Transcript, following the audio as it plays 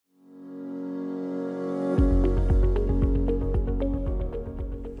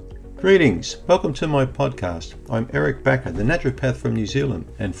Greetings, welcome to my podcast. I'm Eric Backer, the naturopath from New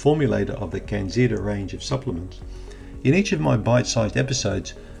Zealand and formulator of the Candida range of supplements. In each of my bite-sized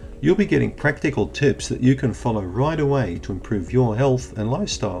episodes, you'll be getting practical tips that you can follow right away to improve your health and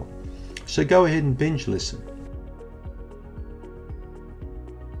lifestyle. So go ahead and binge listen.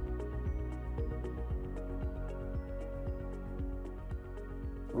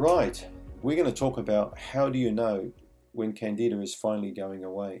 Right, we're going to talk about how do you know when Candida is finally going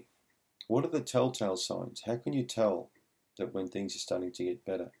away. What are the telltale signs? How can you tell that when things are starting to get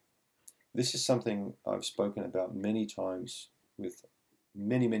better? This is something I've spoken about many times with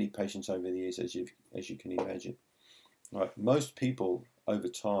many patients over the years, as you can imagine. Right. Most people over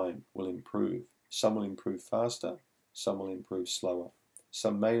time will improve. Some will improve faster, some will improve slower.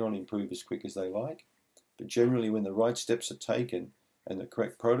 Some may not improve as quick as they like, but generally when the right steps are taken and the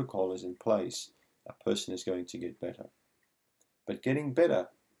correct protocol is in place, a person is going to get better. But getting better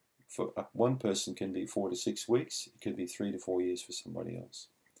for one person can be 4 to 6 weeks. It could be 3 to 4 years for somebody else.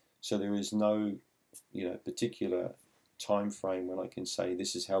 So there is no, particular time frame when I can say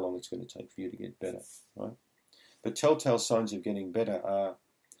this is how long it's going to take for you to get better, right? But telltale signs of getting better are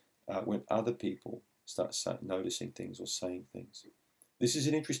when other people start noticing things or saying things. This is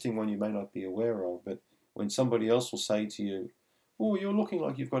an interesting one you may not be aware of, but when somebody else will say to you, "Oh, you're looking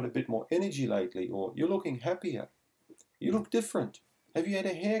like you've got a bit more energy lately," or "You're looking happier," "You look different. Have you had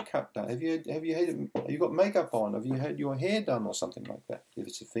a haircut done? Have you got makeup on? Have you had your hair done?" or something like that. If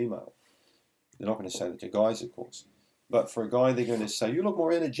it's a female, they're not going to say that to guys, of course. But for a guy, they're going to say, "You look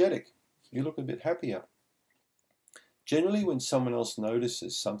more energetic. You look a bit happier." Generally, when someone else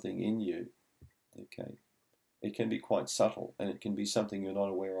notices something in you, okay, it can be quite subtle, and it can be something you're not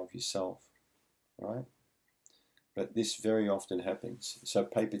aware of yourself, right? But this very often happens. So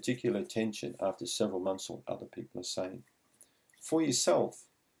pay particular attention after several months on what other people are saying. For yourself,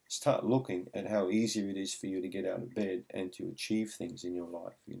 start looking at how easy it is for you to get out of bed and to achieve things in your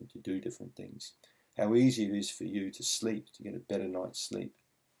life, to do different things. How easy it is for you to sleep, to get a better night's sleep.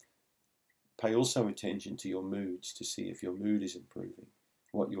 Pay also attention to your moods to see if your mood is improving,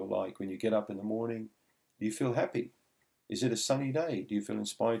 what you're like. When you get up in the morning, do you feel happy? Is it a sunny day? Do you feel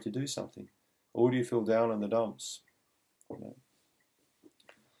inspired to do something? Or do you feel down in the dumps?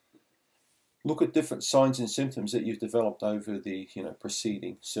 Look at different signs and symptoms that you've developed over the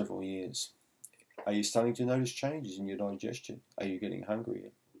preceding several years. Are you starting to notice changes in your digestion? Are you getting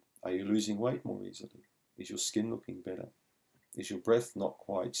hungrier? Are you losing weight more easily? Is your skin looking better? Is your breath not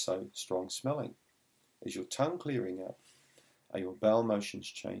quite so strong smelling? Is your tongue clearing up? Are your bowel motions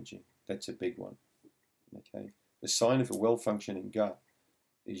changing? That's a big one. Okay. The sign of a well-functioning gut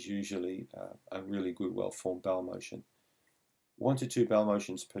is usually a really good, well-formed bowel motion. 1 to 2 bowel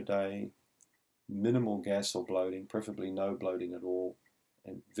motions per day, minimal gas or bloating, preferably no bloating at all,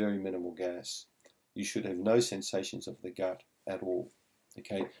 and very minimal gas. You should have no sensations of the gut at all.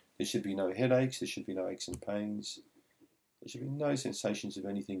 Okay, there should be no headaches, there should be no aches and pains, there should be no sensations of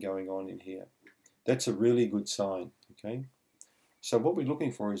anything going on in here. That's a really good sign. Okay, so what we're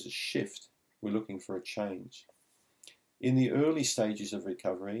looking for is a shift. We're looking for a change. In the early stages of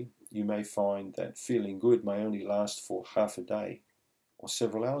recovery, you may find that feeling good may only last for half a day or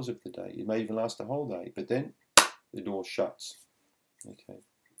several hours of the day. It may even last a whole day, but then the door shuts. Okay.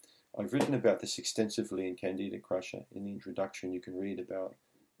 I've written about this extensively in Candida Crusher. In the introduction, you can read about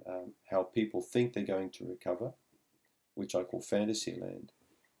how people think they're going to recover, which I call fantasy land,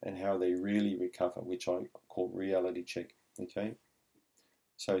 and how they really recover, which I call reality check. Okay.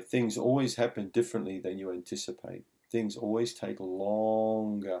 So things always happen differently than you anticipate. Things always take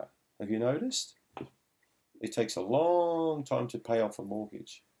longer. Have you noticed? It takes a long time to pay off a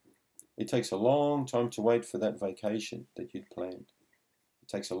mortgage. It takes a long time to wait for that vacation that you'd planned. It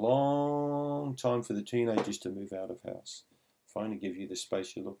takes a long time for the teenagers to move out of house, finally give you the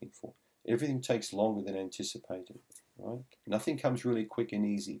space you're looking for. Everything takes longer than anticipated, right? Nothing comes really quick and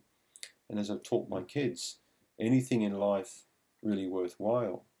easy. And as I've taught my kids, anything in life really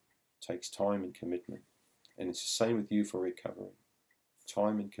worthwhile takes time and commitment. And it's the same with you for recovery.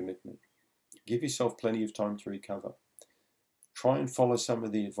 Time and commitment. Give yourself plenty of time to recover. Try and follow some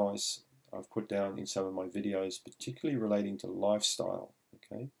of the advice I've put down in some of my videos, particularly relating to lifestyle.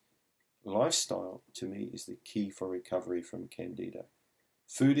 Okay, lifestyle to me is the key for recovery from Candida.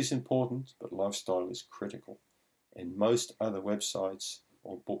 Food is important, but lifestyle is critical. And most other websites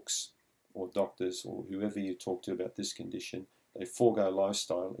or books or doctors or whoever you talk to about this condition, they forego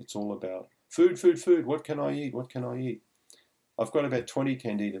lifestyle. It's all about food. What can I eat? What can I eat? I've got about 20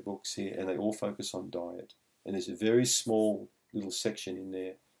 Candida books here, and they all focus on diet. And there's a very small little section in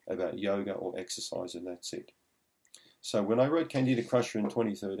there about yoga or exercise, and that's it. So when I wrote Candida Crusher in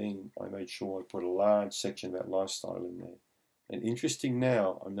 2013, I made sure I put a large section about lifestyle in there. And interesting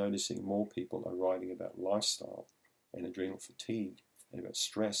now, I'm noticing more people are writing about lifestyle and adrenal fatigue and about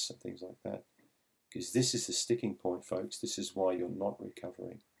stress and things like that. Because this is the sticking point, folks. This is why you're not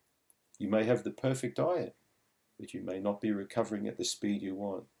recovering. You may have the perfect diet, but you may not be recovering at the speed you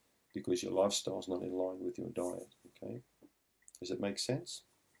want because your lifestyle's not in line with your diet. Okay? Does it make sense?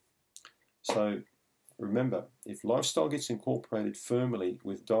 So remember, if lifestyle gets incorporated firmly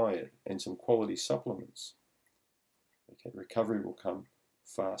with diet and some quality supplements, okay, recovery will come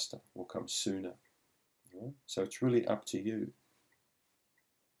faster, will come sooner. Right? So it's really up to you.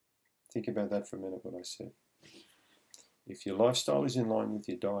 Think about that for a minute, what I said. If your lifestyle is in line with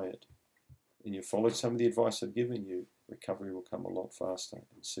your diet and you followed some of the advice I've given you, recovery will come a lot faster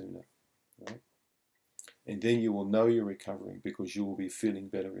and sooner. Right? And then you will know you're recovering because you will be feeling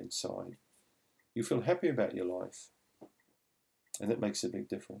better inside. You feel happy about your life. And that makes a big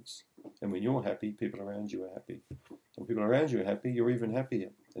difference. And when you're happy, people around you are happy. When people around you are happy, you're even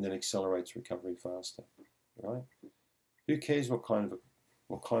happier. And that accelerates recovery faster. Right? Who cares what kind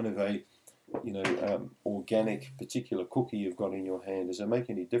of a organic particular cookie you've got in your hand? Does it make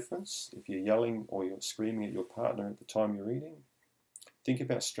any difference if you're yelling or you're screaming at your partner at the time you're eating? Think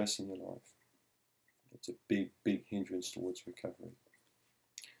about stress in your life. It's a big, big hindrance towards recovery.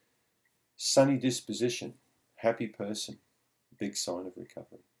 Sunny disposition, happy person, big sign of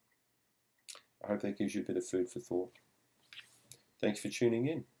recovery. I hope that gives you a bit of food for thought. Thanks for tuning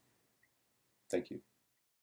in. Thank you.